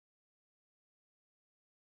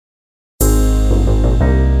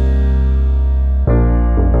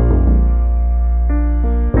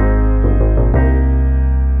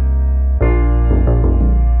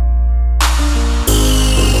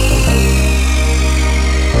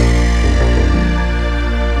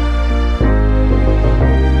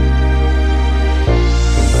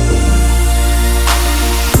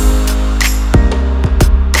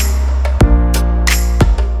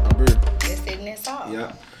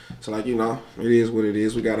So like it is what it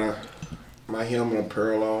is. We got my helmet and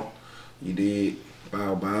pearl on. You did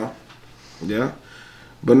bow bow. Yeah.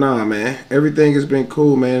 But nah, man. Everything has been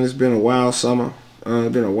cool, man. It's been a wild summer.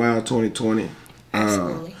 It's been a wild 2020.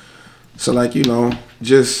 Absolutely. So like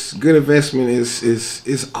just good investment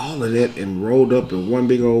is all of that and rolled up in one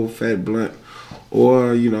big old fat blunt,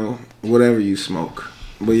 or whatever you smoke.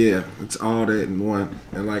 But yeah, it's all that in one.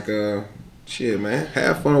 And like shit, man,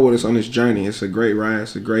 have fun with us on this journey. It's a great ride.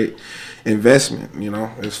 It's a great investment.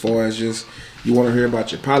 As far as just you want to hear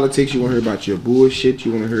about your politics, you want to hear about your bullshit,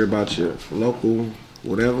 you want to hear about your local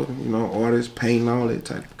whatever, artists, painting, all that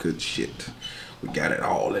type of good shit. We got it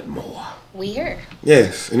all and more. We here.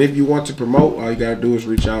 Yes, and if you want to promote, all you gotta do is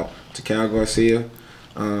reach out to Cal Garcia,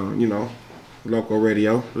 local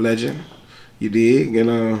radio legend. You dig,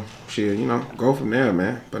 and go from there,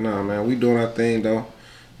 man. But nah, man, we doing our thing though.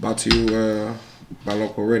 Brought to you by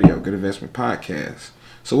local radio, Good Investment Podcast.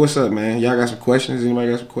 So what's up, man? Y'all got some questions?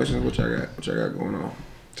 Anybody got some questions? What y'all got? What y'all got going on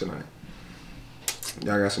tonight?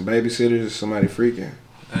 Y'all got some babysitters or somebody freaking?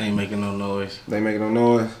 I ain't making no noise. They making no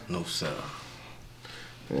noise? No, sir.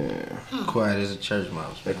 Yeah. Quiet as a church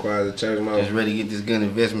mouse. They quiet as a church mouse. Just ready to get this good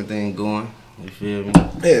investment thing going. You feel me?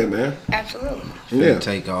 Yeah, man. Absolutely. Yeah.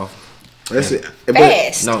 Take off. That's it.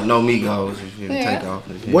 Fast. No Migos. You feel me? Yeah. Take off.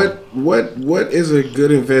 You feel me? What is a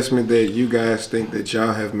good investment that you guys think that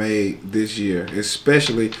y'all have made this year,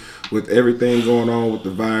 especially with everything going on with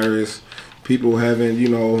the virus, people having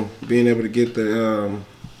being able to get the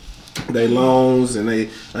their loans and their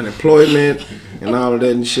unemployment and all of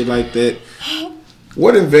that and shit like that.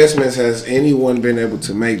 What investments has anyone been able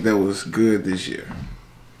to make that was good this year?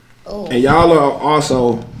 Oh. And y'all are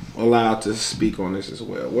also allowed to speak on this as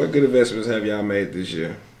well. What good investments have y'all made this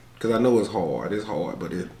year? Because I know it's hard. It's hard,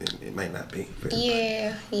 but it may not be.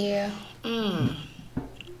 Yeah.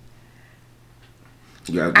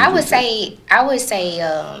 I would say,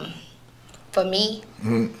 for me,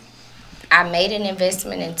 I made an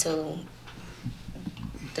investment into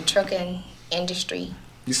the trucking industry.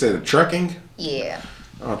 You said a trucking? Yeah.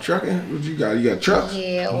 Oh, trucking? What you got? You got trucks?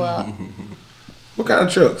 Yeah. Well, What kind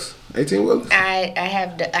of trucks? 18 wheelers? I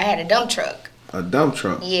had a dump truck. A dump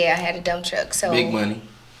truck. Yeah, I had a dump truck. So Big money.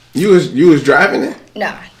 You was driving it?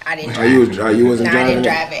 No, I didn't Oh, drive it. you wasn't No, I driving didn't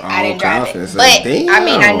drive it. Oh, I didn't drive it. say, But damn. I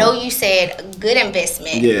mean, I know you said good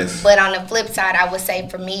investment. Yes. But on the flip side, I would say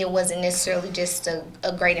for me, it wasn't necessarily just a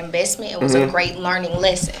great investment. It was a great learning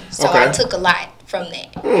lesson. So Okay. I took a lot from that.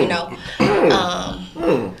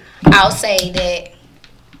 I'll say that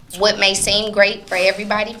what may seem great for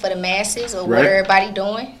everybody, for the masses, or what Right. everybody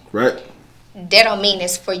doing, Right. that don't mean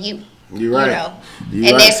it's for you. You're right. And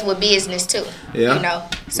You're right. that's with business too. Yeah.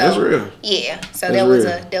 So That's real. Yeah. So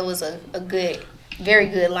That's that was a good, very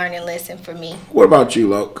good learning lesson for me. What about you,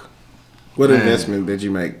 Loke? What Man. investment did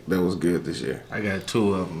you make that was good this year? I got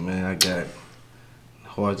two of them, man. I got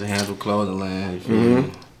hard to handle clothing line. You feel Mhm.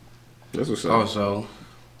 me? That's what's up. Also,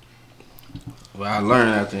 I learned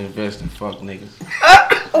after investing. Fuck niggas.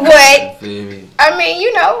 What? You feel me? I mean,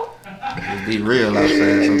 Just be real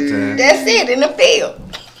outside sometimes. that's it in the field.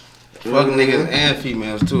 Fuck niggas and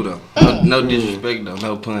females too though. No disrespect though.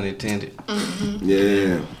 No pun intended.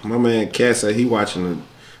 Yeah. My man Cat said he watching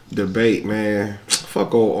the debate, man.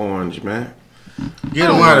 Fuck old Orange, man. Get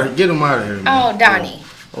him out of here, man. Oh, Donnie.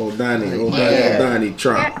 Old Donnie. Yeah. Donnie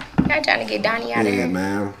Trump. Y'all trying to get Donnie out of Yeah, here?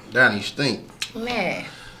 man. Donnie stink. Man.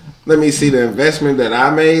 Let me see the investment that I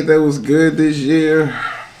made that was good this year.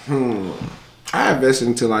 I invested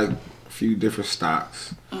into like a few different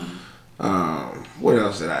stocks. What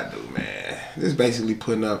else did I do, man? Just basically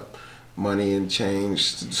putting up money and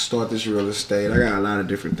change to start this real estate. I got a lot of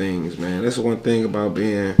different things, man. That's the one thing about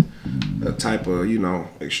being a type of,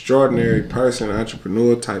 extraordinary person,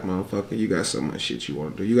 entrepreneur type motherfucker. You got so much shit you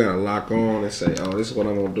want to do. You got to lock on and say, oh, this is what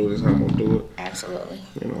I'm going to do. This is how I'm going to do it. Absolutely.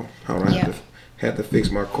 Hold on, I have to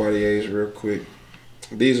fix my Cartiers real quick.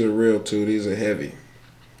 These are real too. These are heavy.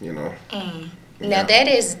 Now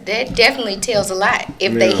that definitely tells a lot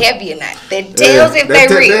if they Yeah. heavy or not. That tells if they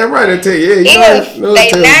real. Damn right, they tell you. If they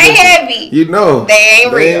tell not you. heavy,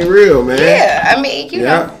 they ain't real, man. Yeah, I mean, you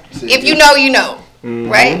know, if you know, you know,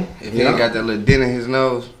 right? If he ain't got that little dent in his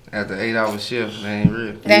nose after 8-hour shift, they ain't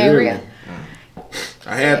real. They ain't real.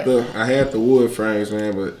 I had the wood frames,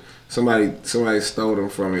 man, but somebody stole them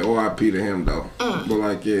from me. R.I.P. to him though. But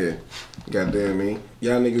like, yeah, goddamn me,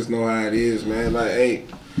 y'all niggas know how it is, man. Like, hey,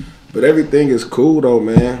 but everything is cool though,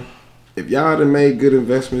 man. If y'all done made good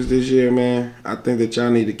investments this year, man, I think that y'all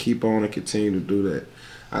need to keep on and continue to do that.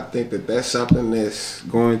 I think that that's something that's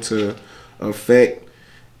going to affect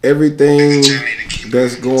everything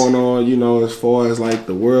that's going on, as far as like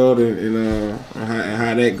the world and how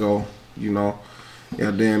how that go, you know.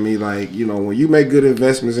 Goddamn me, like, you know, when you make good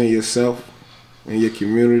investments in yourself and your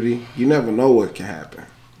community, you never know what can happen.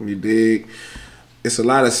 You dig? It's a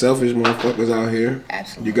lot of selfish motherfuckers out here.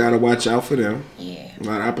 Absolutely. You gotta watch out for them. Yeah. A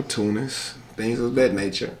lot of opportunists, things of that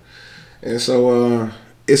nature. And so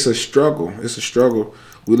it's a struggle. It's a struggle.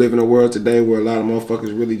 We live in a world today where a lot of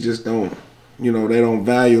motherfuckers really just don't, you know, they don't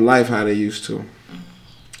value life how they used to.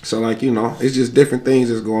 So, like, you know, it's just different things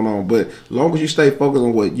that's going on. But as long as you stay focused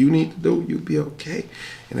on what you need to do, you'll be okay.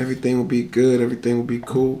 And everything will be good. Everything will be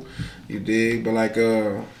cool. You dig? But, like,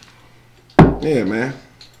 yeah, man.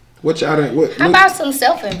 What y'all done, How about some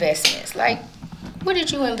self-investments? Like, what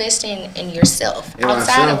did you invest in yourself In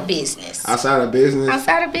outside myself? of business? Outside of business?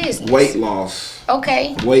 Outside of business. Weight loss.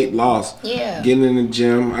 Okay. Weight loss. Yeah. Getting in the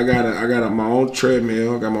gym. I got my own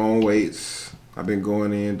treadmill. I got my own weights. I've been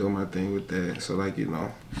going in, doing my thing with that. So, like, you know,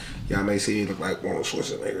 y'all may see me look like Arnold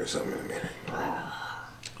Schwarzenegger or something in a minute.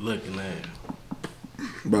 Looking at it.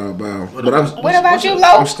 Bow. But What about you, Lo?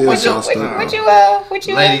 I'm still sauced up. What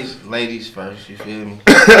you Ladies first, you feel me?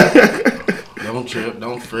 Don't trip,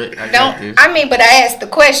 don't fret. I got Don't. this. I mean, but I asked the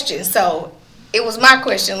question, so it was my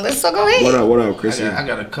question. So go ahead. What up, Chris? I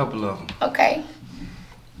got a couple of them. Okay.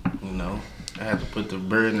 You know, I had to put the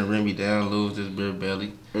bird and the Remy down, lose this beer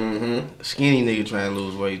belly. Mm-hmm. Skinny nigga trying to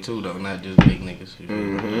lose weight too, though, not just big niggas. You feel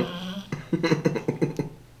me?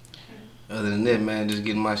 Other than that, man, just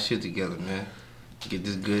getting my shit together, man. Get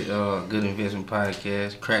this good investment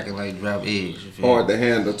podcast cracking like drop eggs. You feel Hard me? to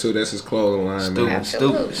handle too. That's his clothing line, man.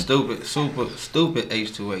 Absolutely. Stupid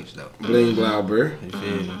H2H though. Bling Glauber. You feel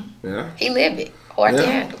me? Yeah. He lived it. Hard to Yeah.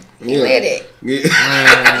 handle. He Yeah. lived it. Yeah.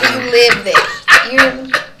 He lived it.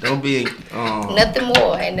 You Don't be nothing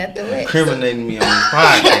more and nothing less. incriminating me on this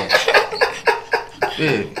podcast.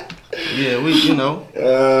 Yeah, we, you know,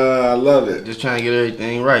 I love it. just trying to get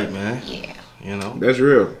everything right, man. Yeah. You know, That's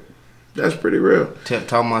real. That's pretty real.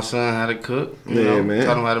 taught my son how to cook. You Yeah, know, man.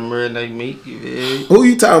 Taught him how to marinate meat. You feel me? Who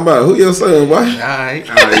you talking about? Who your son, boy? All right.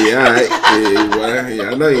 Oh, yeah, all right. Yeah, boy. Yeah,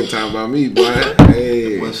 I know you talking about me, boy.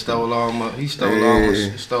 Hey. He stole all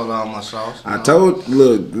my sauce. you I know? told,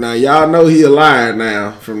 look, now y'all know he a liar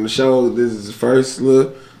now from the show. This is the first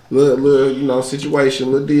little, you know,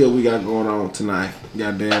 situation, little deal we got going on tonight.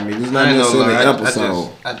 Goddamn me. This is not I ain't gonna necessarily lie, an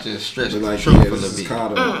episode. I just stretched But the like, truth yeah, a this little is bit.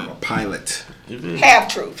 called a pilot. You feel me?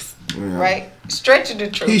 Half truths. Yeah. Right? Stretching the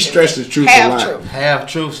truth. He stretched the truth a Half lot. truth. Half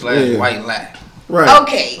truth / Yeah. white lie. Right.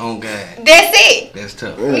 Okay. On God. That's it. That's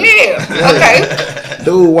tough. Yeah. Okay.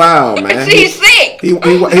 Dude, wild, man. He's sick. He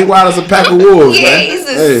wild as a pack of wolves, Yeah, man. he's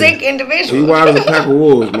a Hey, sick individual. He wild as a pack of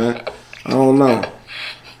wolves, man. I don't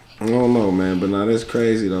know, man. But nah, that's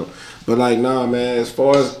crazy though. But like, nah, man. As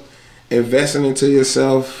far as investing into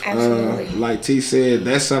yourself, Absolutely. like T said,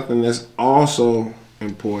 that's something that's also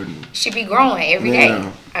important. Should be growing every day.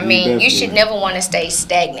 Yeah, I you mean, you should definitely- never want to stay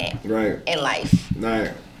stagnant Right. in life.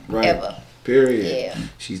 Right. Right. Ever. Period. Yeah.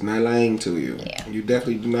 She's not lying to you. Yeah. You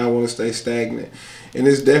definitely do not want to stay stagnant. And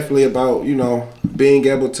it's definitely about, you know, being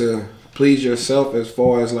able to please yourself as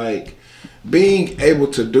far as like being able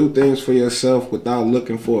to do things for yourself without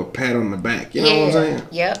looking for a pat on the back. You know what I'm saying?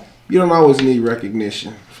 Yep. You don't always need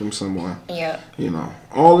recognition from someone. Yep. You know,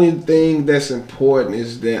 only thing that's important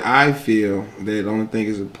is that I feel that the only thing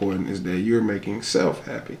is important is that you're making self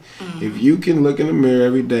happy. Mm-hmm. If you can look in the mirror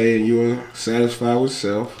every day and you're satisfied with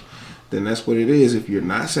self, then that's what it is. If you're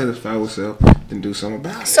not satisfied with self, then do something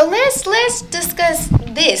about it. So let's discuss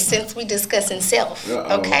this since we discussing self.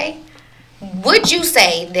 Uh-oh. Okay. Would you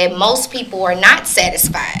say that most people are not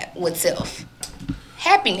satisfied with self?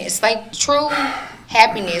 Happiness, like true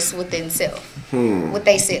happiness within self, with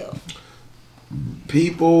they self.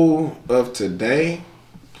 People of today,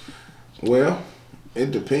 well,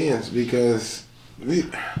 it depends because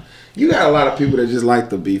you got a lot of people that just like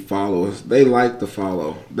to be followers. They like to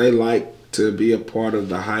follow. They like to be a part of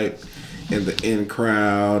the hype and the in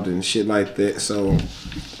crowd and shit like that. So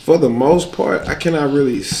for the most part, I cannot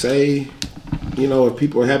really say, you know, if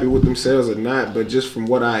people are happy with themselves or not, but just from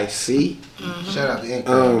what I see, Shout out to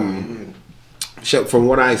Incredible. from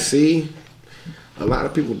what I see, a lot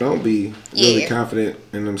of people don't be really Yeah. confident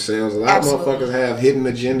in themselves. A lot Absolutely. of motherfuckers have hidden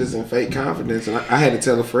agendas and fake confidence, and I had to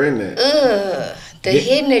tell a friend that. The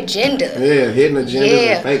hidden agenda. Yeah, hidden agendas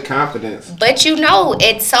Yeah. and fake confidence. But you know,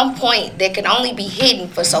 at some point, they can only be hidden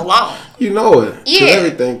for so long. You know it. 'Cause Yeah.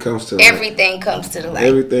 everything comes to light. Everything comes to the light.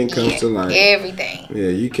 Everything comes to light. Everything. Yeah,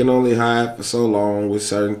 you can only hide for so long with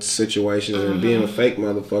certain situations, and being a fake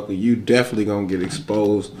motherfucker, you definitely gonna get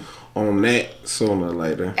exposed on that sooner or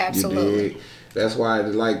later. Absolutely. You dig? That's why,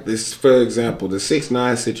 like this, for example, the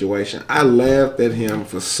 6ix9ine situation. I laughed at him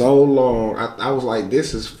for so long. I was like,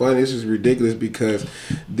 "This is funny. This is ridiculous," because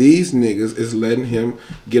these niggas is letting him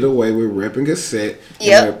get away with repping cassette.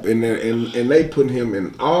 Yep. And they putting him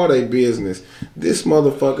in all their business. This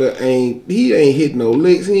motherfucker ain't hit no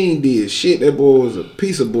licks. He ain't did shit. That boy was a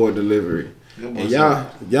piece of boy delivery. And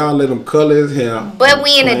y'all let him color his hair. But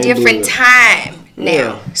we in a different time now.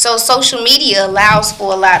 Yeah. So social media allows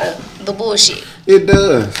for a lot of the bullshit. It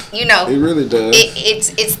does. You know. It really does.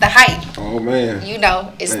 It's the hype. Oh man. You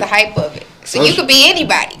know, it's Man. the hype of it. So you could be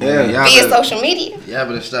anybody. Yeah. Y'all Via better- social media. Y'all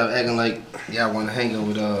better stop acting like y'all want to hang up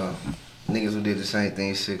with niggas who did the same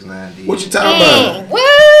thing 6ix9ine did. What you talking about?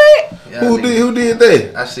 What? Y'all Who did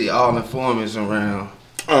that? I see all informants around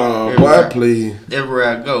Oh, Everywhere. boy, please. everywhere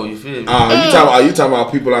I go. You feel me? You talking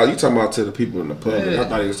about people out? You talking about to the people in the public? Yeah. I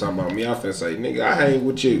thought he was talking about me. I finna say, nigga, I hang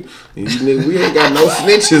with you. And you nigga, we ain't got no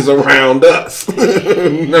snitches around us.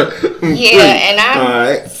 Yeah, and I'm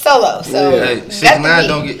Alright. solo. So Yeah. Hey, that's 6ix9ine the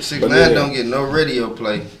don't beat. get 6ix9ine don't get no radio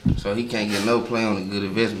play, so he can't get no play on the Good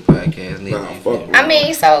Investment Podcast. Nigga, Nah, you feel fuck me? I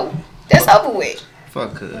mean, so that's over with.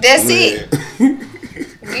 Fuck her. That's it.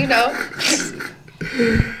 You know,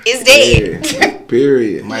 it's dead. Yeah.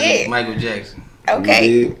 Period. Yeah. Michael Jackson. Okay.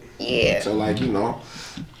 You dig? Yeah. So like,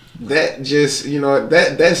 that just,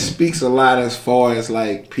 that speaks a lot as far as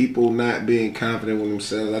like people not being confident with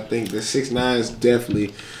themselves. I think that 6ix9ine is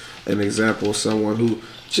definitely an example of someone who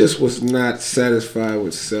just was not satisfied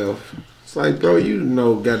with self. It's like, bro, you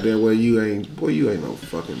know goddamn well you ain't no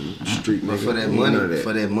fucking street But nigga. for that You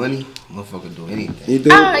know money, motherfucker do anything. He do,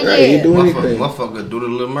 Ah, right, yeah. he do anything. Motherfucker do the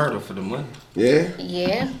little murder for the money. Yeah.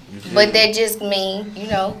 Yeah. feel But me? that just mean,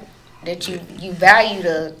 that you value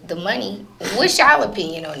the money. What's y'all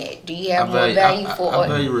opinion on that? Do you have more value for I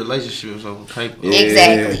value relationships over paper. Yeah.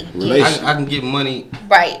 Exactly. Relation- I can get money.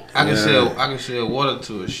 right? I can Yeah. sell water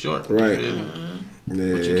to a short. you Right. feel me?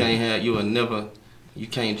 Yeah. But you can't have. You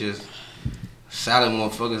can't just. Solid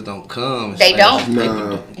motherfuckers don't come. and They slash don't. paper, Nah. you know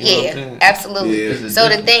what I'm Yeah, saying? absolutely. Yeah. It's So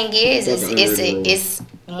the different. thing is Fucking unreal. it's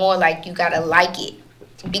more like you gotta like it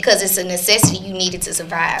because it's a necessity. You need it to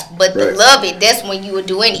survive. But to Right. love it, that's when you would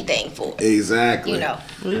do anything for it. Exactly. You know.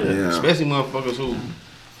 Yeah. Especially motherfuckers who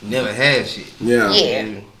never had shit. Yeah. Yeah.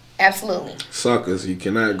 Absolutely. Suckers, you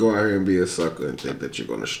cannot go out here and be a sucker and think that you're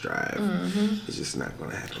gonna strive. It's just not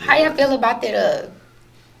gonna happen. How y'all feel about that?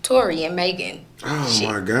 Tory and Megan. Oh shit?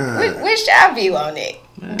 my God. What's y'all view on it?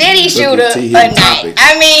 Did he shoot Look her at T. or Hitting not? topics.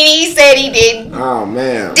 I mean, he said he didn't. Oh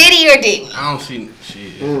man. Did he or didn't? I don't see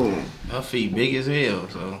shit. Mm. Her feet big as hell,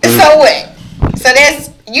 so So what? So that's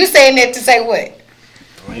you saying that to say what?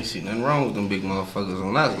 I ain't see nothing wrong with them big motherfuckers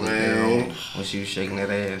on us Man. when she was shaking that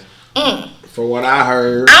ass. For what I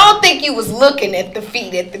heard, I don't think you was looking at the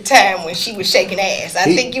feet at the time when she was shaking ass. I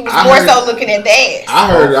think you was I more heard- so looking at the ass. I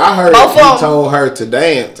heard Both he of 'em. told her to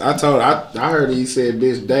dance. I heard he said,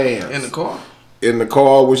 "Bitch, dance." In the car? In the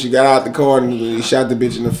car when she got out the car and he shot the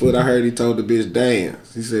bitch in the foot. I heard he told the bitch dance.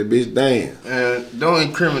 He said, "Bitch, dance." And don't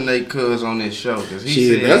incriminate Cuz on this show, cause he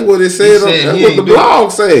Shit, said that's what it said. he That's he what ain't the do it.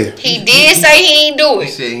 blog said. He did say he ain't do He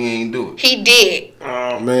it. said he ain't do it. He did.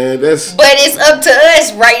 Oh man, that's But it's up to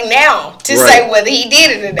us right now to say Right. whether he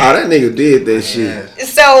did it or oh not. that nigga did that shit. Yeah,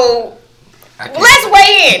 So I can't- let's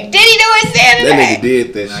weigh in. Did he do it? Said That or nigga not?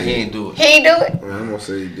 did that Nah, shit. he ain't do it. He ain't do it. I'm gonna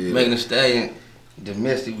say he did. Megan Thee Stallion,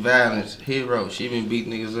 domestic violence hero. She been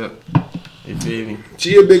beating niggas up. You feel me?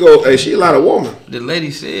 She a big old. Hey, she a lot of woman. The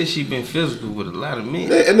lady said she been physical with a lot of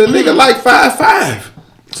men. And the nigga like 5'5".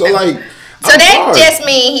 So like, So I'm that sorry. just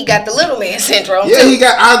means he got the little man syndrome Yeah, too. he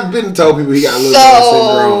got. I've been told people he got a little man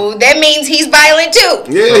syndrome. So that means he's violent too.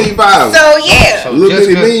 Yeah, he violent. So yeah, Little just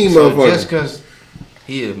bitty 'cause- mean so motherfucker. just cause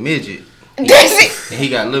he a midget that's it. and he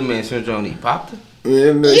got little man syndrome, he popped her.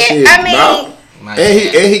 And that Yeah, shit, I mean, nah. My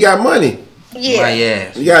and he got money. my yeah.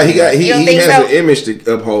 ass. He You don't think has so? an image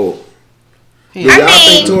to uphold. He- Do I y'all think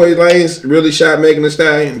mean- Tory Lanez really shot Megan Thee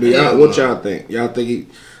Stallion? Do y'all, Hell what no. y'all think? Y'all think he?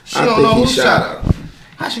 She I don't think know he who shot her.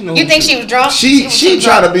 How she know? You who think she was drunk? She was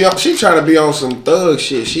trying to be on. She trying to be on some thug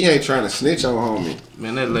shit. She ain't trying to snitch on homie.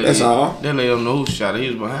 Man, that lady. That's all. That lady don't know who shot her. He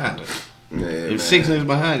was behind her. Yeah, If man. 6 niggas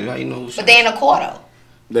behind you, how you know who shot But they in a quarter.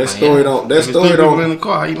 That story don't. That If it's story three people in don't. the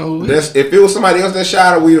car, how you know who? That's if it was somebody else that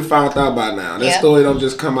shot her, we'd have found out by now. That Yeah. story don't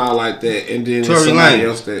just come out like that, and then it's Tory somebody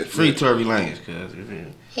else Lanez. that Free Tory Lanez, cuz. You feel me?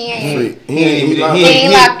 He ain't. Free. He ain't locked He up.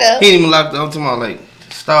 ain't locked up. He ain't even locked up. I'm talking about like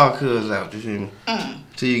star cuz out. You feel me?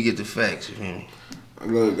 Till you get the facts. You feel me?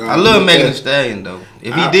 Look, I love Megan Thee that. Stallion though.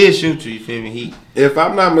 If he I- did shoot you, you feel me? If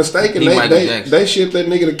I'm not mistaken, He Michael they Jackson. they shipped that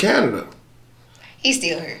nigga to Canada. He's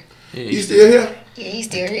still here. Yeah, He still here? Yeah, he's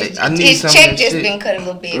still here. I need His some of check that just shit. been cut a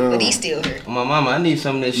little bit, but he's still here. My mama, I need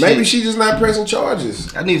some of that shit. Maybe she just not pressing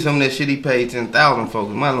charges. I need some of that shit he paid 10,000 for.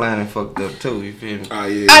 My line ain't fucked up too. You feel me? Oh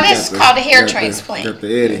yeah. Oh, this is called a hair transplant. Got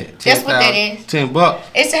the Eddie. That's what that is. $10.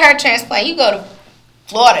 It's a hair transplant. You go to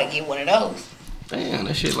Florida and get one of those. Damn,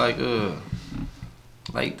 that shit like that,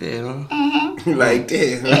 huh? Mm-hmm. Like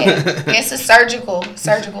that. Huh? Yeah, it's a surgical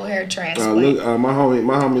hair Oh transplant. look, my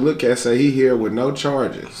homie, look at say he here with no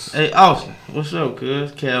charges. Hey, Austin, what's up,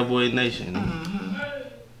 cuz? Cowboy Nation.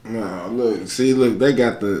 No, look, they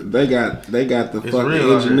got the It's fucking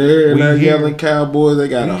real out engineer here. in We there here. yelling Cowboys. They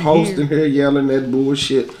got a We host here. in here yelling that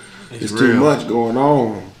bullshit. It's too real. much going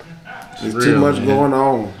on. It's too real, much man. going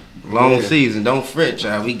on. Long Yeah. season. Don't fret,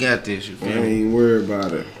 y'all. We got this. You I feel me? ain't worried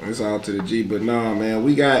about it. It's all to the G. But nah, man,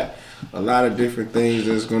 we got a lot of different things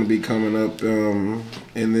that's going to be coming up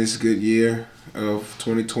in this good year of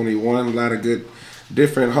 2021. A lot of good,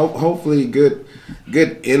 different, hopefully good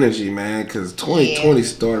energy, man. Because 2020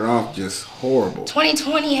 started off just horrible.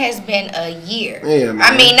 2020 has been a year. Yeah,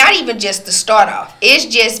 man. I mean, not even just the start off. It's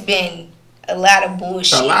just been a lot of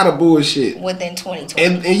bullshit. A lot of bullshit. within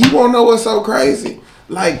 2020. And you want to know what's so crazy?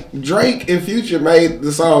 Like Drake and Future made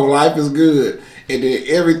the song "Life Is Good," and then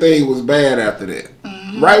everything was bad after that.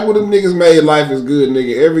 Mm-hmm. Right when them niggas made "Life Is Good,"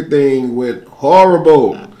 nigga, everything went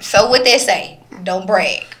horrible. So what they say? Don't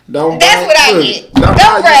brag. Don't. That's brag. what I Look, get. no,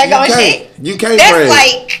 Don't brag you on can't. shit. You can't That's brag.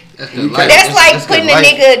 like That's You good can't- that's like good putting a life.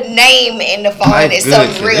 nigga name in the phone Life as good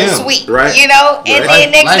something to real them. sweet, Right. you know. And Right.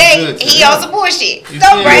 then next Life day good to he them. on some bullshit. You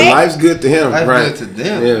Don't feel brag. Yeah, life's good to him, Life right? good to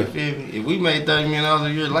them. Yeah. You feel me? If we made $30 million a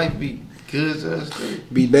year, life be good to us too.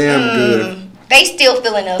 Be damn good. They still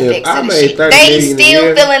feeling the If effects I of the made shit. 30 They million a still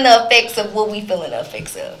year- feeling the effects of what we feeling the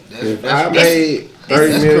effects of. If I That's made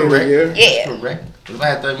 30 that's million correct. a year, Yeah. That's correct. If I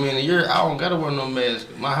had $30 million a year, I don't gotta wear no mask.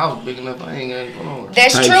 My house big enough. I ain't gotta go nowhere.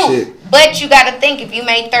 That's Type true. shit. But you got to think, if you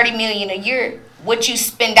made 30 million a year, what you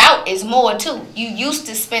spend out is more too. You used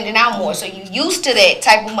to spending out more, so you used to that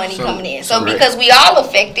type of money So- coming in. So right. because we all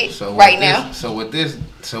affected So right with now. this,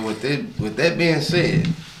 with that being said,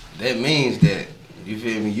 that means that you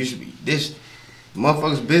feel me. You should be this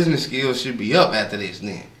motherfuckers' business skills should be up after this.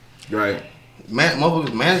 Then right?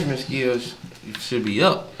 motherfuckers' management skills should be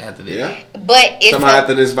up after this. Yeah. But if Somehow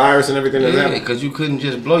after this virus and everything that's Yeah, happening. because you couldn't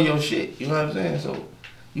just blow your shit. You know what I'm saying? So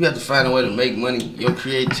you have to find a way to make money. Your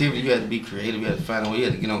creativity, you have to be creative. You have to find a way. You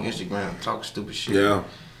have to get on Instagram, talk stupid shit. Yeah.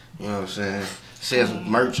 You know what I'm saying? Sell some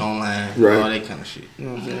merch online, Right. all that kind of shit. You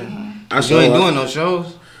know what I'm saying? I You ain't doing no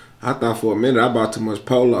shows. I thought for a minute I bought too much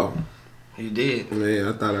polo. You did. Yeah,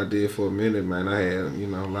 I thought I did for a minute, man. I had,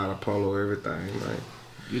 a lot of polo, everything, man.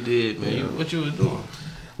 You did, man. Yeah. What you was doing?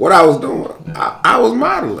 What I was doing, I was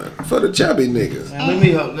modeling for the chubby niggas.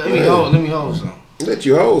 Man, let me hold something. Let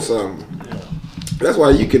you hold something. That's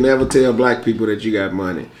why you can never tell black people that you got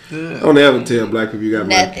money. Yeah. Don't ever tell black people you got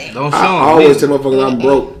money. nothing. Don't show I 'em, always nigga. tell motherfuckers I'm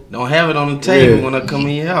broke. Don't have it on the table Yeah. when I come in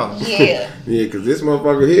your house. Yeah. Yeah, because this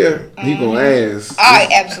motherfucker here, he gonna ask. All right,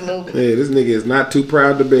 absolutely. Yeah, this nigga is not too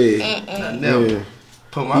proud to beg. I never Yeah.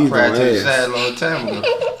 put my He's pride to gonna the ask. side a long time ago.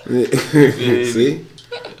 See?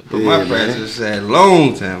 Put my Yeah, pride man. to the side a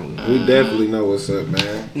long time ago. We definitely know what's up,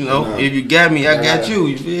 man. You know, Nah. if you got me, I got Yeah. you.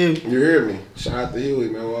 You feel me? You hear me? Shout out to Huey,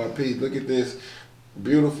 man. YP. Look at this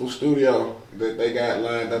beautiful studio that they got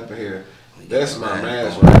lined up in here. That's my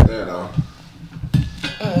mask right there, though.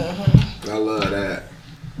 I love that.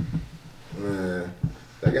 Man,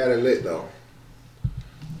 they got it lit, though.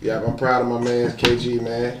 Yeah, I'm proud of my man, KG,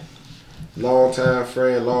 man. Long time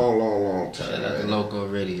friend, long time. Shout out to man. Local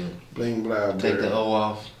Radio. Bling blah, Take the O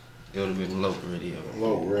off. It would have been Local Radio.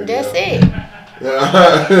 Local radio. That's it.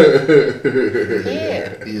 Yeah.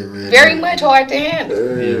 He a real Very nigga. much hard to handle.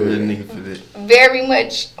 He a real nigga for that. Very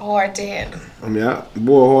much hard to handle. I mean,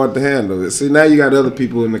 boy, hard to handle it. See, now you got other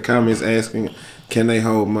people in the comments asking, can they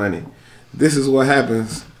hold money? This is what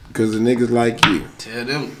happens because of niggas like you. Tell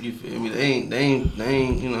them, you feel me? They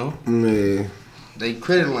ain't, you know, Man, they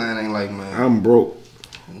credit line ain't like mine. I'm broke.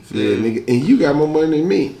 You Yeah, feel me? nigga. And you got more money than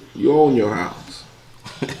me. You own your house.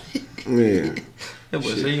 Yeah. That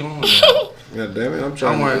boy say you on God damn it, I'm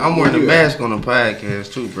trying I'm wearing a you mask on the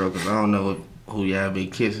podcast too, bro, because I don't know who y'all be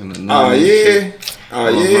kissing or none Oh, of that yeah? shit. Oh,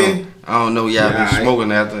 yeah? I don't know y'all Yeah, been aight.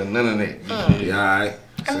 smoking after none of that. You feel me? Yeah, all right.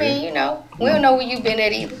 I mean, you know, we don't know where you been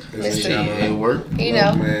at either. This Shit, Mister. it work. You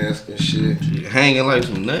know. Mask and shit. Hanging like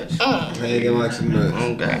some nuts. Hanging like some nuts.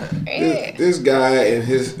 Oh God. Yeah. This guy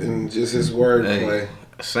and just his wordplay. Hey,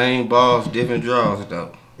 same balls, different draws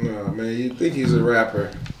though. No, man, you think he's a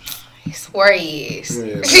rapper. Swear he is. Yeah,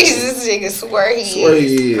 man. Jesus, nigga, swear he Swear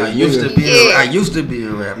is. he is. I used to Nigga, be. Yeah. I used to be a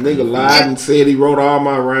rapper. nigga lied and said he wrote all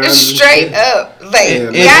my rhymes. and Straight shit. up. Like, Yeah,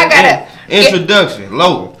 y'all man. gotta. Introduction,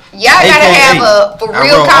 low. Y'all gotta AKA, have a for I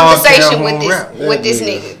real wrote all conversation Calhoun with rap. this That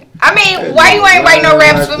nigga. I mean, that why you nigga ain't writing no lying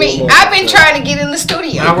raps like for me? a I've been motherfucker. trying to get in the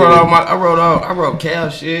studio. I wrote Cal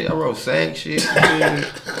shit. I wrote Sag shit.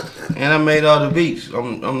 And I made all the beats.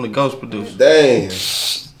 I'm the ghost producer. Damn.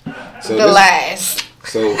 So The lies.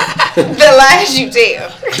 So The lies you tell.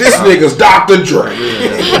 this nigga's Dr. Dre.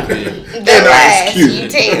 The And Ice lies Cube. you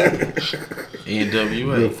tell. Get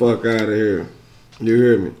NWA. the fuck out of here. You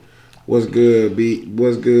hear me? What's good, B?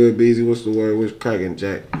 What's good, BZ? What's the word? What's cracking,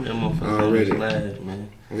 Jack? That motherfucker Already. live, man.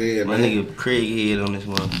 Yeah, My man. nigga Craig Head on this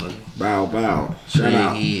motherfucker. Bow. Shout Craig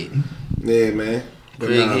out. Head. Yeah, man. But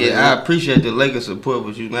Craig nah, Head. man. I appreciate the Lakers support,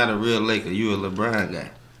 but you're not a real Laker. You a LeBron guy.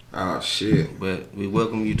 Oh shit. But we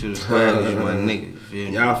welcome you to the squad, you my nigga. You feel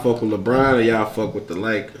me? Y'all fuck with LeBron or y'all fuck with the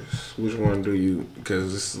Lakers? Which one do you?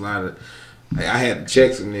 Because it's a lot of. I had to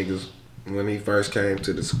check some niggas when he first came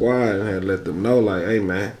to the squad and had to let them know, like, hey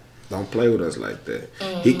man, don't play with us like that.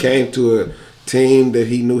 He came to a team that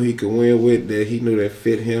he knew he could win with, that he knew that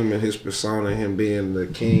fit him and his persona, him being the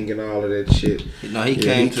king and all of that shit. No, he Yeah,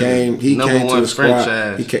 came to the number came one the squad.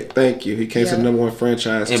 franchise. He came, thank you. He came to the Yeah. number one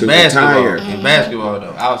franchise In to basketball, retire. in basketball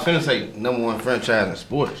though, I was finna say number one franchise in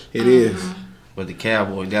sports, It is. but the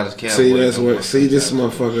Cowboys, Dallas Cowboys. See, that's number what. one See, this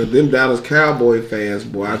franchise. motherfucker. Them Dallas Cowboy fans,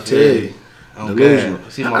 boy. I tell Yeah. you, Oh, delusional.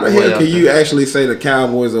 God. See my How the boy hell out can you there. actually say the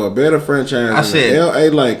Cowboys are a better franchise I than said- the L.A.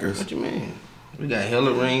 Lakers? What you mean? We got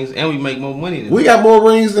hella rings and we make more money than We them. got more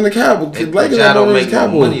rings than the Cowboys. They, Lakers y'all got more don't rings make than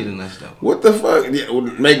more Cowboys. money than us though. What the fuck? Yeah, well,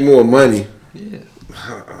 make more money. Yeah.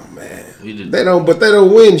 Oh man, We just, they don't. But they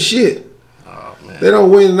don't win shit. oh man. They don't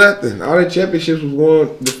win nothing. All the championships was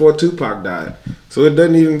won before Tupac died, so it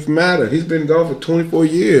doesn't even matter. He's been gone for 24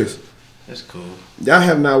 years. That's cool. Y'all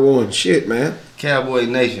have not won shit, man. Cowboy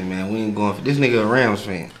Nation, man. We ain't going for this nigga a Rams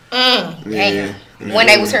fan. Damn. When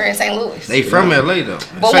they was here in St. Louis. They from LA though.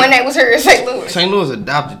 But when they was here in St. Louis. St. Louis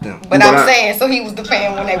adopted them. But But I'm I- saying, so he was the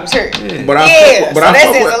fan when they was here. Yeah. But I Yeah, fuck, but so I that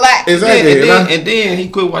fuck says with, a lot. Exactly. Yeah, and I- and then he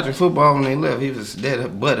quit watching football when they left. He was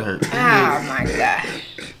that butt hurt. Oh my God.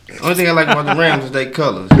 Only thing I like about the Rams is their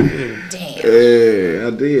colors. Yeah. Damn. Yeah, I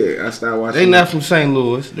did. I started watching. They not from St.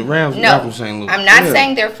 Louis. The Rams are not No, from St. Louis. I'm not Yeah.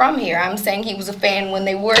 saying they're from here. I'm saying he was a fan when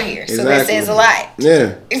they were here. So that Exactly. says a lot.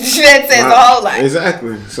 Yeah. That says a whole lot.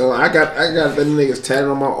 Exactly. So I got them niggas tatted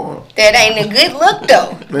on my arm. That ain't a good look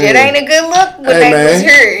though. Man. That ain't a good look when Hey, they was man.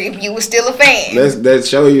 here. If you was still a fan. That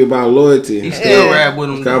show you about loyalty. He still Yeah. rap with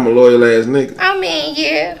them. I'm a loyal ass nigga. I mean,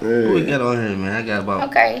 yeah. Who we Yeah. got on here, man? I got about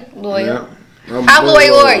Okay, loyal. Yeah. I'm How very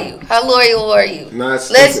loyal are you? How loyal are you? Not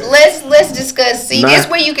Let's stupid. discuss. See, Not- this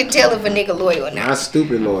where you can tell if a nigga loyal or not. Not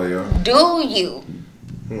stupid loyal. Do you?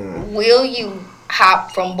 Hmm. Will you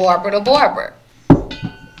hop from barber to barber?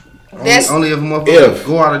 That's only if a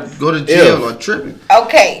motherfucker If. go to jail If. or tripping.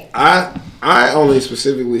 okay. I only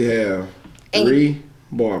specifically have And- 3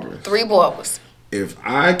 barbers. 3 barbers. If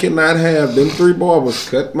I cannot have them 3 barbers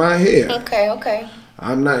cut my hair, Okay.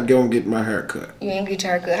 I'm not gonna get my hair cut. You ain't get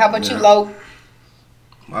your haircut. How about you, Yeah. Lo?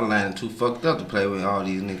 My line too fucked up to play with all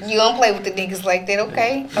these niggas. You don't play with the niggas like that,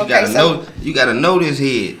 okay? You Okay, gotta so you gotta know this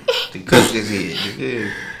head to cut this head. Yeah.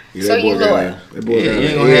 Yeah, So that boy you got- loyal? That boy Yeah, got you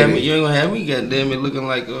ain't an gonna have me. Eddie. You ain't gonna have me. Goddamn it, looking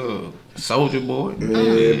like Soldier Boy. Yeah,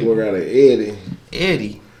 that boy got an Eddie.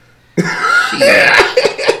 Eddie. Shit.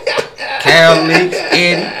 Cal Licks,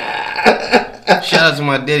 Eddie. Shout out to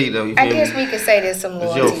my daddy though. You feel I guess me? we could say there's some It's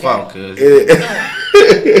loyalty. your there. fault, cuz.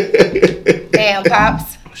 Damn,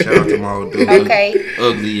 pops. Shout out to my old dude. Okay.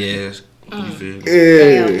 Ugly ass. You feel me?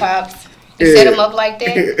 Damn, Yeah. pops. You set him up like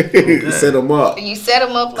that? Set him up. You set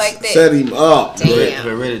him up like that? Set him up. Damn.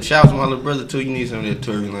 But ready, shout out to my little brother too. You need some of that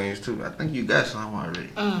Tory Lanez too. I think you got some already.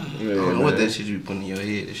 Yeah, I don't know what man. that shit you putting in your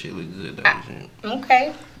head. That shit look good though.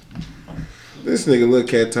 Okay. This nigga look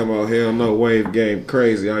cat talking about hell no wave game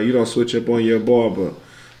crazy. You don't switch up on your barber.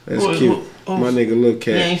 That's Who- cute. who- My nigga look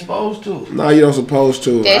You cat. ain't supposed to. No, you don't supposed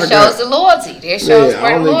to. That I shows got- the loyalty. That shows Yeah, I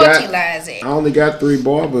where the only loyalty got- lies I at. only got 3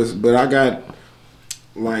 barbers, but I got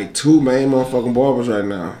like 2 main motherfucking barbers right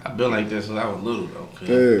now. I've been like that since I was little though. 'cause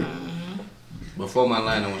Yeah, Before my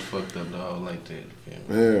line was fucked up though. I was like that. You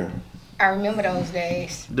feel me? yeah. I remember those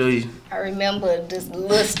days. Do you? I remember this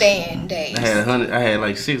little stand days. I had 100. I had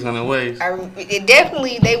like 600 waves. It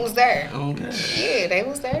definitely, they was there. Oh God. Yeah, they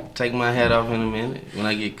was there. Take my hat off in a minute when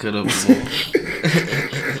I get cut up tomorrow.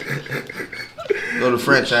 Go to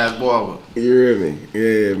franchise barber. You hear me?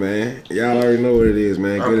 Yeah, man. Y'all already know what it is,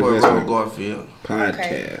 man. I Good put Robert investment Garfield.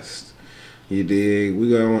 podcast. You dig?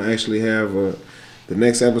 We gonna actually have The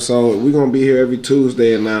next episode, we're gonna be here every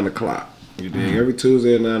Tuesday at 9 o'clock. You dig? Every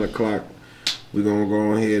Tuesday at 9 o'clock, we're gonna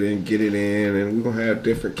go ahead and get it in, and we're gonna have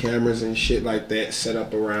different cameras and shit like that set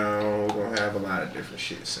up around. We're gonna have a lot of different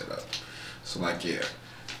shit set up. So like, yeah,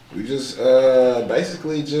 we just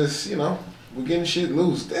basically just, you know, we're getting shit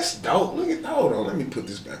loose. That's dope. Look at, hold on, let me put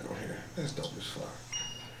this back on here. That's dope as fuck.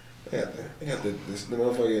 They got the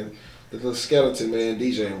motherfucking, the little skeleton man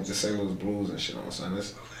DJing with the St. Louis Blues and shit on, son.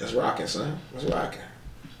 That's rocking, son. That's rocking.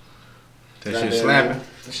 That shit slapping.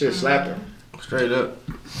 That shit slapping. Straight up.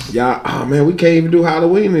 Y'all, oh man, we can't even do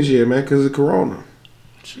Halloween this year, man, because of Corona.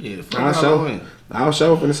 Shit, fuck Halloween. I'll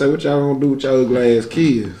show finna say what y'all gonna do with y'all ugly ass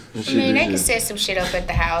kids. I mean, they can set some shit up at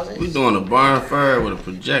the houses. We doing a bonfire with a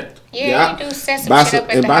projector. Yeah, you do set some shit up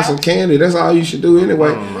at the buy house. some candy. That's all you should do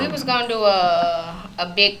anyway. We was gonna do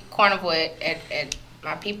a big carnival at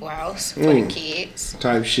my people's house for the kids.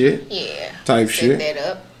 Type shit. Yeah. Type set shit. that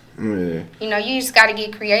up. Yeah. You know, you just gotta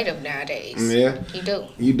get creative nowadays. Yeah. You do.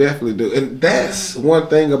 You definitely do. And that's one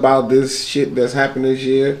thing about this shit that's happened this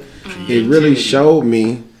year. It really showed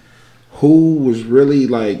me who was really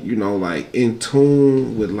like, you know, like in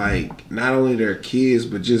tune with like not only their kids,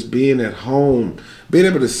 but just being at home, being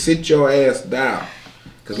able to sit your ass down.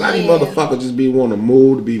 Cause a lot of these motherfuckers just be wanting to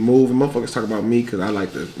move, to be moving. Motherfuckers talk about me cause I'm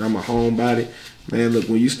a homebody. Man, look,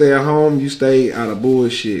 when you stay at home, you stay out of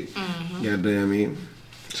bullshit. Goddamn me.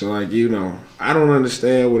 So like, you know, I don't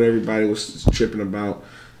understand what everybody was tripping about.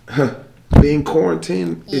 Being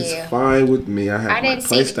quarantined is fine with me. I have my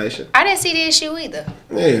PlayStation. I didn't see the issue either.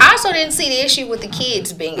 Yeah. I also didn't see the issue with the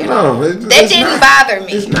kids being at No, home. That didn't bother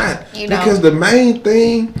me. It's not. You know? Because the main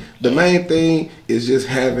thing is just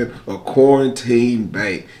having a quarantine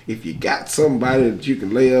bay. If you got somebody that you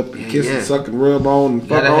can lay up and kiss and suck and rub on and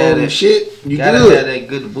fuck on and shit, you gotta good. Have that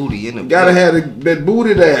good booty in the Gotta have that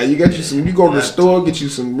booty there. You got you some. You go to the store, get you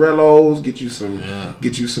some Rellos, get you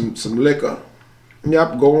some liquor.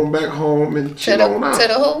 Yep, go on back home and chill on out. To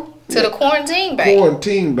the who? To the quarantine bay.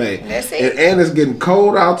 Quarantine bay. That's it. And it's getting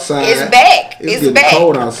cold outside. It's back. It's getting back.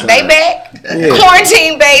 cold outside. They back. Yeah.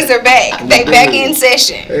 Quarantine bays are back. They back in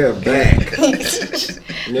session. They are back.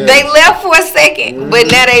 They left for a second, but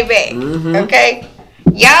now they back. Okay?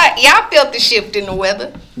 Y'all felt the shift in the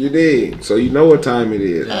weather. You did. So you know what time it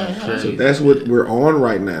is. So that's what we're on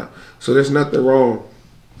right now. So there's nothing wrong.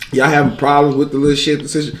 Y'all having problems with the little shit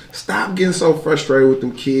decision. Stop getting so frustrated with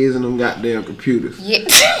them kids and them goddamn computers. Yeah.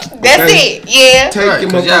 That's it. Yeah. Take your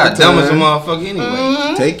y'all motherfucking dumb as a time. motherfucker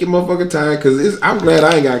anyway. Take your motherfucking time, cause I'm glad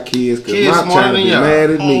I ain't got kids, cause Kids my smarter child than be y'all. mad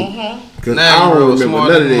at me, cause I 9-year-old don't remember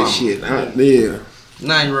smarter none of than that mama. shit.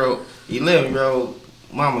 9-year-old, 11-year-old,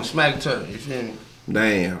 mama smacked her. You feel me?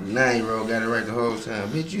 Damn. 9-year-old got it right the whole time.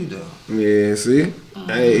 Bitch, you dumb. Yeah. See.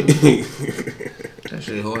 Hey. That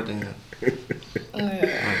shit hard to him.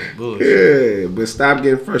 Yeah, but stop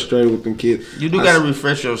getting frustrated with them kids. You do gotta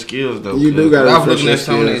refresh your skills though. You do gotta I was refresh looking your at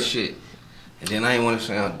some of that skills. shit, and then I ain't want to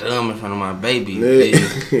sound dumb in front of my baby.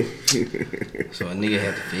 Yeah. So a nigga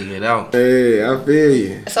had to figure it out. Hey, I feel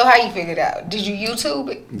you. So how you figured it out? Did you YouTube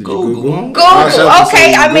it? Did you Google. Google.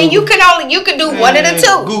 Okay, I mean you can do one of the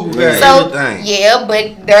two. Google got So everything. yeah,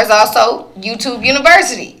 but there's also YouTube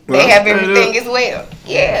University. They have everything as well.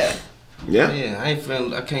 Yeah. Yeah. Yeah,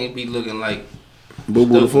 I can't be looking like Boo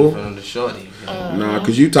boo the stuff in fool. front of the shorty. Nah,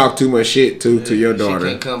 cause you talk too much shit to your daughter.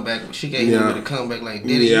 She can't come back. She can't hear me to come back like,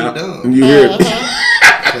 Daddy, Yeah. you dumb. You hear?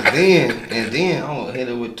 Cause then I'm gonna hit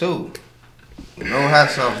it with two. No hot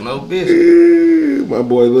sauce, no biscuit. My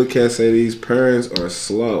boy Lil Cat say these parents are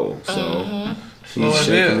slow, so Slow he's as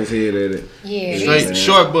shaking hell. his head at it. Yeah. Straight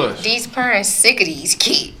short bus. These parents sick of these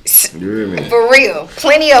kids. You hear me? For real.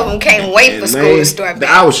 Plenty of them can't wait for And school they- to start I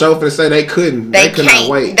back. was sure to say they couldn't. They could not can't.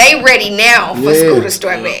 wait. They ready now for Yeah. school to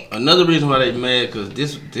start back. Another reason why they mad, cause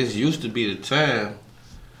this used to be the time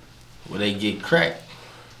where they get cracked.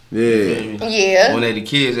 Yeah. Yeah. When they the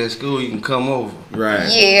kids at school, you can come over. Right.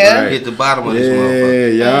 Yeah. Right. Hit the bottom of Yeah, this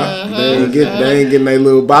motherfucker. yeah. They ain't getting their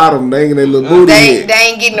little bottom. They ain't getting their little booty They hit.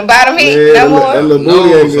 ain't getting the bottom hit Yeah, no that more. little booty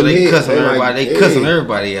No, ain't so getting they hit. cussing everybody. like, They cussing hey,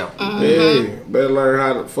 everybody out. Hey, better learn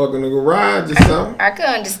how to fuck in the garage or something. I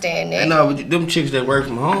can understand that. And but them chicks that work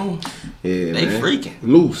from home, Yeah, they man. freaking.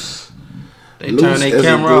 Loose. They Loose turn their as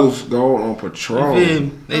camera a off. goose going on patrol. You feel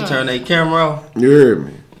me? They turn their camera off. You hear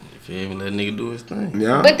me? You feel me? Let a nigga do his thing.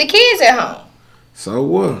 Yeah. But the kids at home. So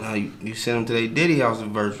what? Now you send them to their daddy house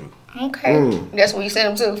in virtual. Okay. That's what you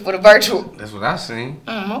send them to for the virtual. That's what I seen.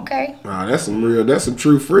 Okay. Nah, that's some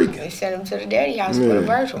true freaking. They send them to the daddy house for the Yeah.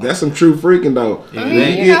 virtual. That's some true freaking though. If mean, it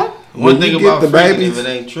ain't, you know. one when thing you about get the freaking, babies, if it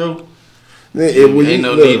ain't true, when ain't you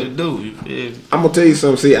no look, need to do. You feel me? I'm gonna tell you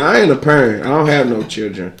something. See, I ain't a parent. I don't have no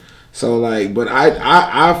children. So like, but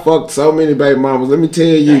I fucked so many baby mamas. Let me tell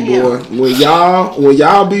you, boy, when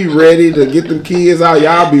y'all be ready to get them kids out,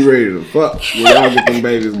 y'all be ready to fuck. When y'all get them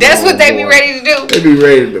babies. That's going, what they boy. be ready to do. They be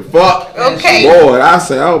ready to fuck. Okay. Boy, I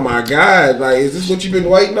say, oh my God, like, is this what you been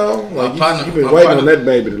waiting on? Like, you been waiting on that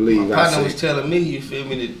baby to leave. My partner was telling me, you feel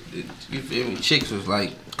me? You feel me? Chicks was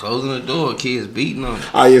like closing the door, kids beating on her.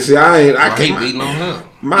 Oh yeah, see, I can't beating on her.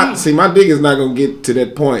 My dick is not gonna get to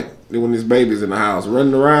that point when this baby's in the house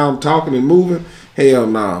running around talking and moving. Hell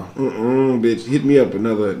no, bitch, hit me up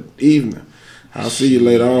another evening. I'll see you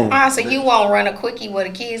later on. So you won't run a quickie with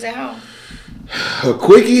the kids at home? A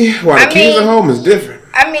quickie while the kids at home is different.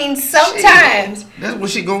 I mean, sometimes. That's what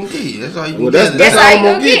she gonna get. That's all you can Well, get. that's all I'm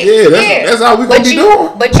gonna get. Yeah, that's all we gonna be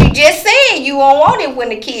doing. But you just said you won't want it when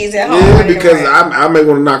the kids at home. Yeah, because I may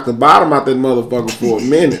want to knock the bottom out that motherfucker for a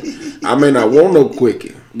minute. I may not want no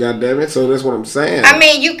quickie. God damn it. So that's what I'm saying. I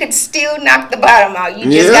mean, you could still knock the bottom out.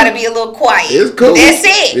 You just gotta be a little quiet. It's cool. That's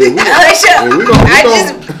it. Yeah, Hush up.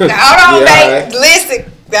 Hold on, babe.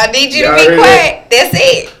 Listen, I need you to be quiet. That's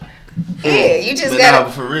it. Yeah, you just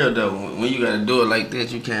gotta. For real though, when you gotta do it like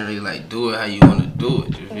that, you can't really like do it how you wanna do it.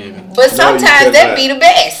 You feel me? But sometimes that be the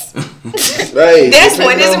best. That's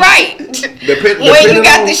when it's right. When you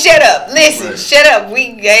got to shut up. Listen, shut up. We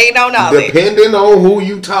ain't on all that. Depending on who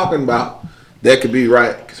you talking about, that could be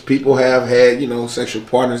right. Because people have had, sexual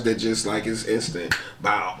partners that just like it's instant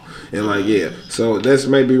bow. And like, yeah. So that's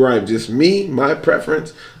maybe right. Just me, my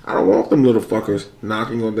preference. I don't want them little fuckers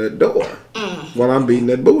knocking on that door while I'm beating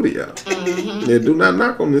that booty out. Mm-hmm. Yeah, do not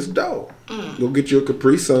knock on this door. Go get you a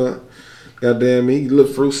Capri Sun. Goddamn me, you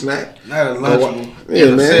little fruit snack. Not a lunchable.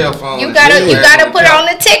 Yeah, man. Cell phone. You gotta put on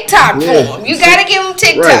the TikTok for them. You gotta give them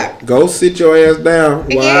TikTok. Right. Go sit your ass down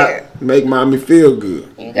while I make mommy feel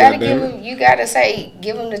good. You gotta give them. You gotta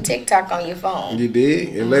give them the TikTok on your phone. You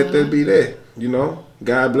did, and let that be that.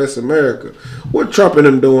 God bless America. What Trump and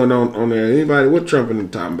them doing on there? Anybody? What Trump and them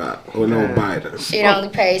talking about? Or no Biden? Shit only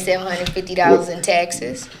paid $750 in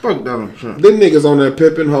taxes. Fuck Donald Trump. Them niggas on there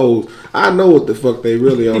pimping hoes. I know what the fuck they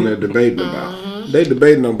really on there debating about. They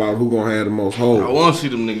debating about who gonna have the most hoes. I want to see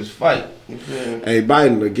them niggas fight. Hey,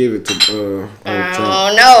 Biden will give it to Trump. I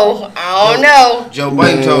don't know. Joe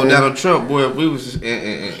Biden told Donald Trump, boy, if we was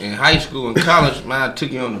in high school and college, man, I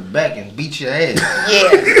took you on the back and beat your ass. Yeah.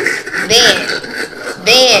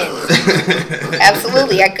 Then,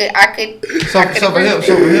 absolutely, I could. So for him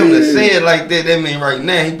to say it like that mean right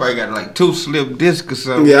now he probably got like 2 slip discs or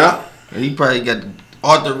something. Yeah. And he probably got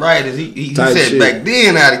arthritis. He said shit. Back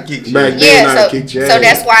then I'd have kicked you. Back then I'd have kicked your ass. So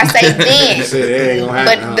that's why I say then. He said it ain't gonna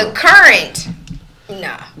happen. But the current,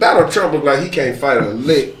 nah. Donald Trump look like he can't fight a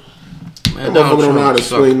lick. Man, That motherfucker don't know how to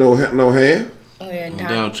swing no hand. Yeah,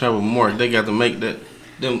 Donald Trump and Mark, they got to make that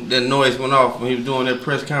noise went off when he was doing that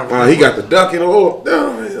press conference. He got the duck in.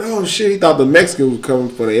 Oh shit! He thought the Mexicans was coming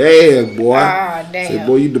for their ass, boy. Ah, damn. Said,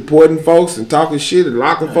 boy, you deporting folks and talking shit and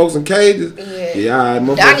locking folks in cages. Yeah, all right,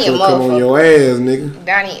 motherfucker, come on your ass, nigga.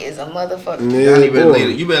 Donnie is a motherfucker. Yeah,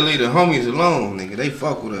 you better leave the homies alone, nigga. They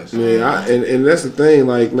fuck with us. Yeah, and that's the thing,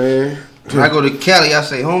 like, man. When I go to Cali, I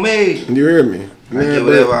say, homie. You hear me? I get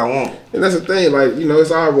whatever I want. And that's the thing, like,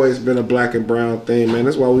 it's always been a black and brown thing, man.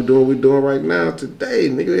 That's why we doing what we doing right now today,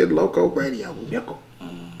 nigga, at Loco Radio, nigga.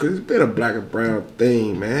 Cause it's been a black and brown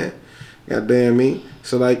thing, man. Goddamn me.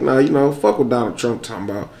 So like, fuck what Donald Trump talking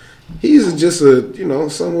about. He's just a,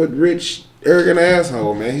 somewhat rich, arrogant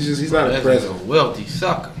asshole, man. He's not a president. A wealthy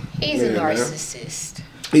sucker. He's a narcissist. Man.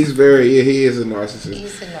 He is a narcissist.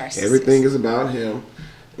 He's a narcissist. Everything is about him.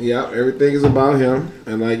 Yeah, everything is about him.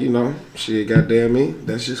 And like, shit, goddamn me,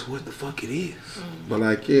 that's just what the fuck it is. But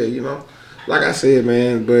like, yeah, like I said,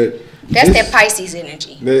 man, but that's that Pisces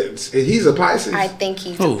energy. He's a Pisces? I think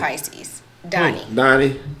he's a Pisces. Donnie.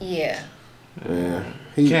 Donnie? Yeah. Yeah.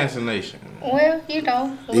 Cancer Nation. Well,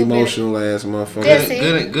 emotional ass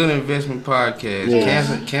motherfucker. Good investment podcast.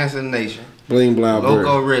 Yeah. Cancer Nation. Bling Blau Bird.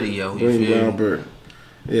 Loco Radio. Bling Blau Bird.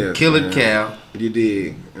 Yeah. Killer Cal. You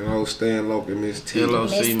dig. And old Stan Loco, Miss T. LOC,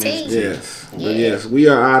 Miss T. Yes. Yeah. But yes, we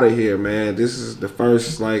are out of here, man. This is the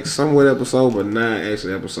first, somewhat episode, but not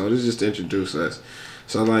actually episode. This is just to introduce us.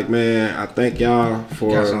 So, man, I thank y'all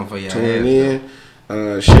for tuning in.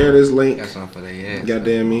 Share this link. Got something for their ass.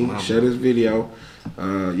 Goddamn me. Share this video.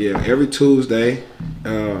 Every Tuesday.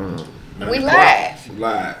 We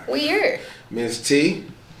live. We here. Miss T.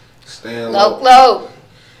 Stan Loco.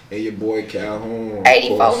 And your boy Calhoun.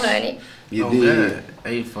 8400. You did.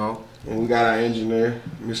 84. And we got our engineer,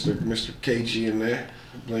 Mr. KG in there.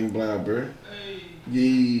 Bling Blau Bird.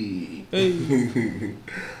 Yee. Hey.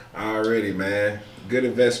 Already, man. Good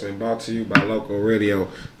investment brought to you by Local Radio.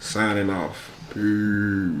 Signing off.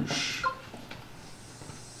 Peace.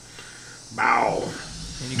 Bow.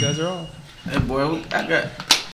 And you guys are off. Hey boy, I got